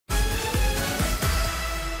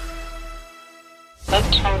What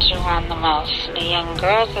turns you on the most, the young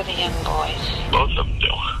girls or the young boys? Both of them do.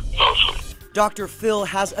 Both of them. Dr. Phil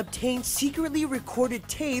has obtained secretly recorded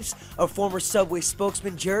tapes of former Subway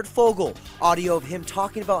spokesman Jared Fogle, audio of him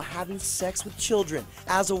talking about having sex with children.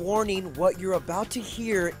 As a warning, what you're about to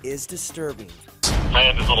hear is disturbing. I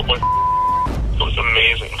had this little boy. It was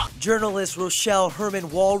amazing. Journalist Rochelle Herman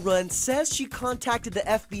Walrun says she contacted the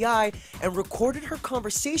FBI and recorded her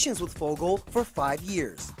conversations with Fogle for 5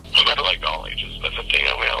 years. I like all ages. That's the thing.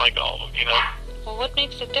 I like all of them, you know. Well, what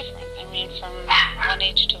makes it different? I mean, from one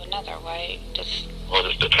age to another, why just... Well,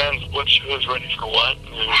 it depends who's ready for what,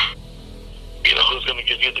 and, you know, who's going to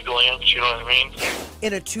give you the glance, you know what I mean?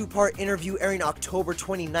 In a two-part interview airing October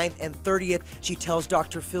 29th and 30th, she tells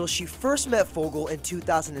Dr. Phil she first met Fogle in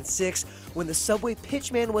 2006 when the Subway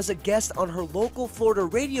pitchman was a guest on her local Florida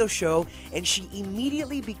radio show, and she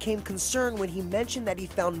immediately became concerned when he mentioned that he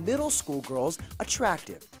found middle school girls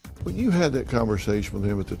attractive. When you had that conversation with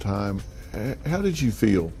him at the time, how did you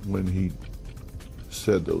feel when he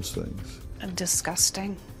said those things?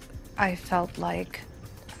 Disgusting. I felt like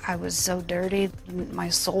I was so dirty, my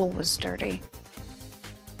soul was dirty.